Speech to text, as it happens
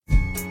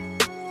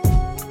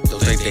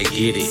think they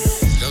get it.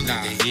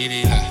 Nah,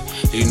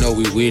 you know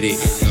we with it.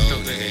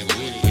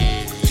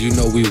 You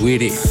know we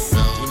with it.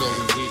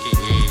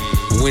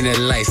 When the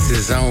lights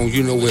is on,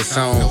 you know it's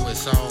on.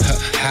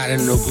 Hot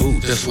in the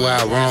boot, that's where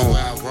I roam.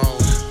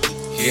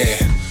 Yeah,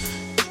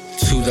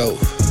 too dope.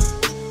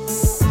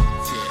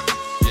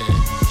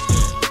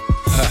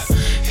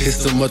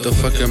 It's the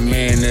motherfucking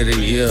man of the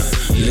year.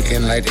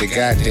 Looking like the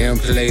goddamn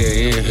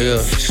player in here.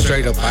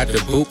 Straight up out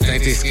the boot,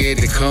 think they scared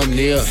to come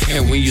near.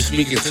 And when you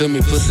speaking to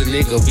me, pussy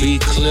nigga, be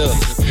clear.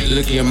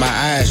 Looking in my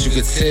eyes, you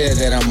can tell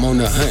that I'm on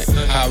the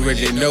hunt. I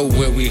already know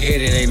where we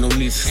headed, ain't no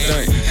need to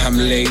stunt. I'm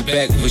laid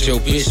back with your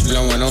bitch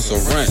blowing on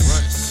some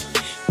runs.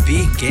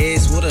 Big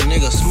gas, what a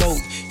nigga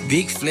smoke.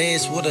 Big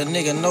flash, what a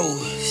nigga know.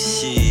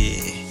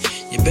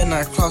 Shit, you better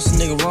not cross a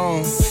nigga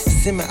wrong.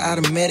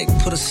 Semi-automatic,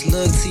 put a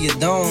slug to your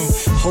dome.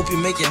 Hope you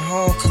make it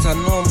home, cause I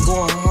know I'm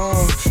going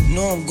home.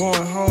 Know I'm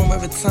going home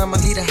every time I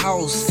leave the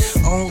house.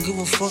 I don't give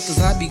a fuck cause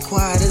I be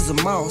quiet as a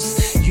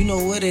mouse. You know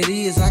what it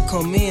is, I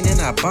come in and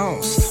I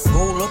bounce.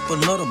 Roll up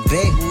another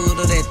backwood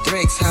of that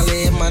Threx. Holla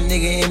at my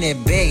nigga in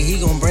that bag, he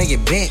gon' bring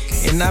it back.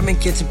 And I been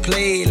catching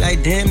play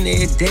like damn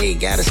near day.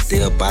 Gotta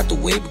stay up out the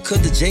way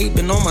because the J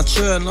been on my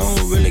trail. And I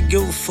don't really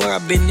give a fuck,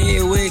 I been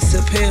everywhere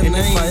except hell. And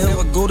if I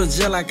ever go to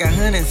jail like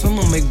 100,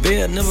 I'ma make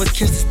bail. Never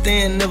kiss the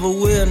stand, never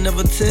will,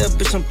 never tell.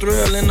 Bitch, I'm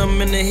thrilled and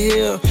I'm in the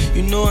hill.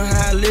 You know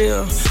how I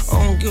live.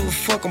 I don't give a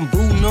fuck, I'm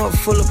booting up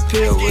full of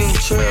pill. We don't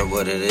trail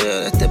what it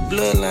is, that's that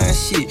bloodline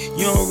shit.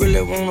 You don't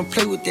really wanna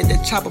play with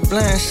that chopper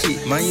blind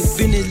shit. Mind your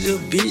business, little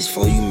bitch,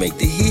 before you make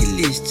the hit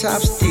list.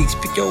 Chopsticks,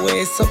 pick your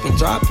ass up and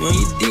drop you on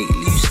your dick.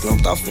 Leave you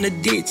slumped off in the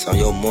ditch on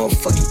your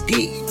motherfucking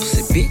dick,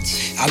 pussy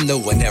bitch. I'm the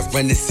one that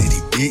run the city,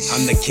 bitch.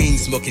 I'm the king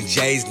smoking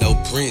J's, no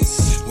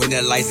Prince. When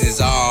the lights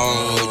is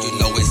on, you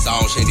know it's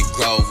on Shady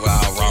Grove where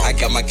I roam. I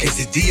got my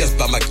quesadillas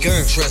by my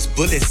gun. Trust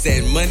bullets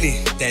and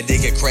money. That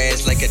nigga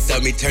crash like a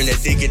dummy, turn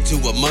that nigga to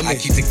a mummy. I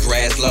keep the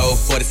grass low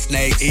for the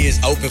snake, ears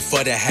open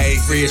for the hay.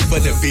 Fridge for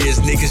the beers,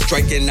 niggas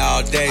drinking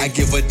all day. I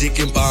give a dick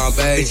in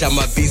Bombay, bitch, I'm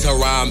a beast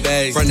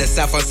Harambe. From the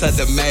south on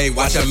Southern May,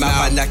 watch your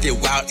mouth, I knock it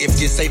out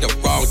if you say the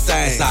wrong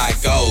thing. That's how I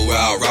go, where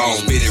I roam,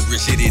 spitting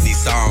rich shit in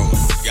these songs.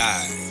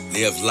 God.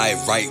 Live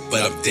life right,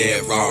 but I'm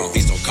dead wrong.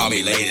 Please don't call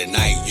me late at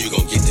night, you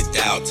gon' get the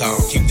dial tone.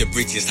 Keep the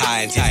breeches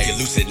high and tight, get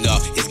loosen up,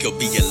 it's gonna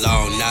be a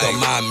long night. Don't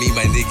mind me,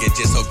 my nigga,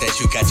 just hope that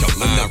you got your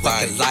mind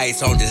right. The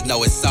lights on, just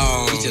know it's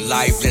on. Read your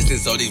life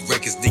lessons on these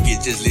records, nigga,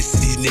 just listen.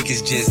 These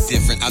niggas just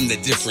different, I'm the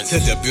difference. To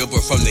the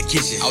billboard from the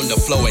kitchen, on the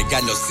floor ain't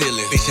got no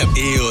ceiling. Bitch, I'm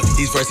ill,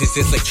 these verses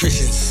is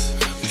electricians.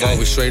 Boy,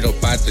 we straight up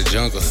out the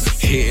jungle,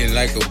 hitting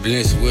like a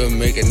blitz, we'll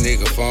make a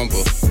nigga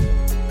fumble.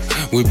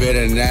 We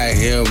better not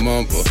hear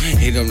mumble.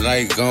 Hit them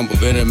like gumbo,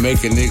 better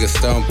make a nigga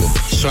stumble.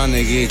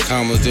 Tryna get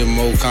commas, then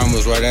more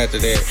commas right after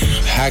that.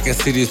 I can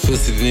see these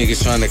pussy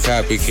niggas tryna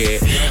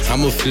copycat.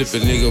 I'ma flip a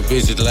nigga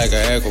bitches like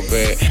an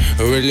acrobat.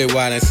 Really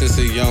wildin' since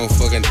a young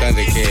fucking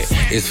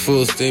Thundercat. It's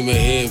full steam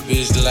ahead,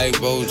 bitch, like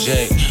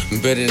Bojack.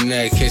 Better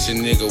not catch a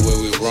nigga where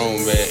we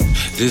roam at.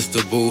 This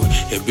the boo,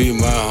 it be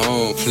my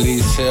home.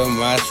 Please tell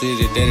my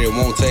city that it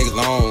won't take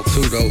long.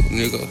 Too dope,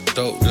 nigga,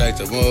 dope like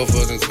the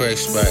motherfucking crack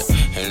spot.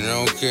 And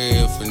I don't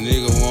care if a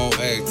nigga won't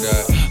act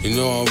out. You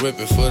know I'm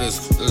ripping for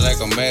this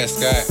like a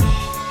mascot.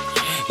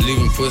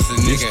 Leaving pussy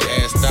nigga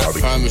ass out.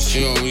 Promise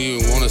you don't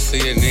even wanna see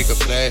a nigga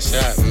flash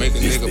out. Make a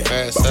nigga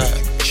pass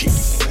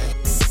out.